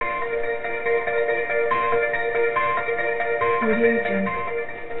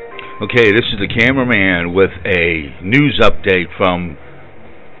Okay, this is the cameraman with a news update from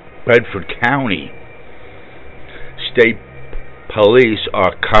Bedford County. State police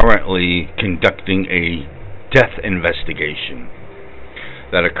are currently conducting a death investigation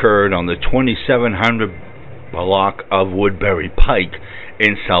that occurred on the 2700 block of Woodbury Pike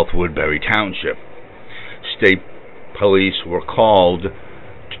in South Woodbury Township. State police were called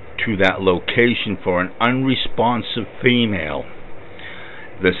to that location for an unresponsive female.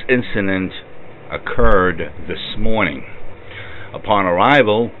 This incident occurred this morning. Upon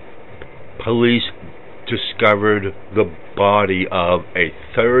arrival, police discovered the body of a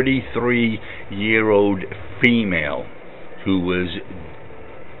 33-year-old female who was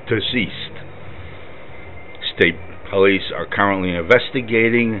deceased. State police are currently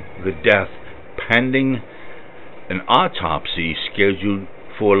investigating the death, pending an autopsy scheduled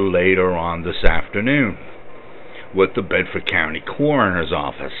for later on this afternoon with the Bedford County Coroner's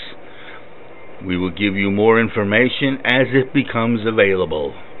Office. We will give you more information as it becomes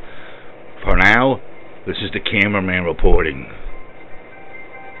available. For now, this is the cameraman reporting.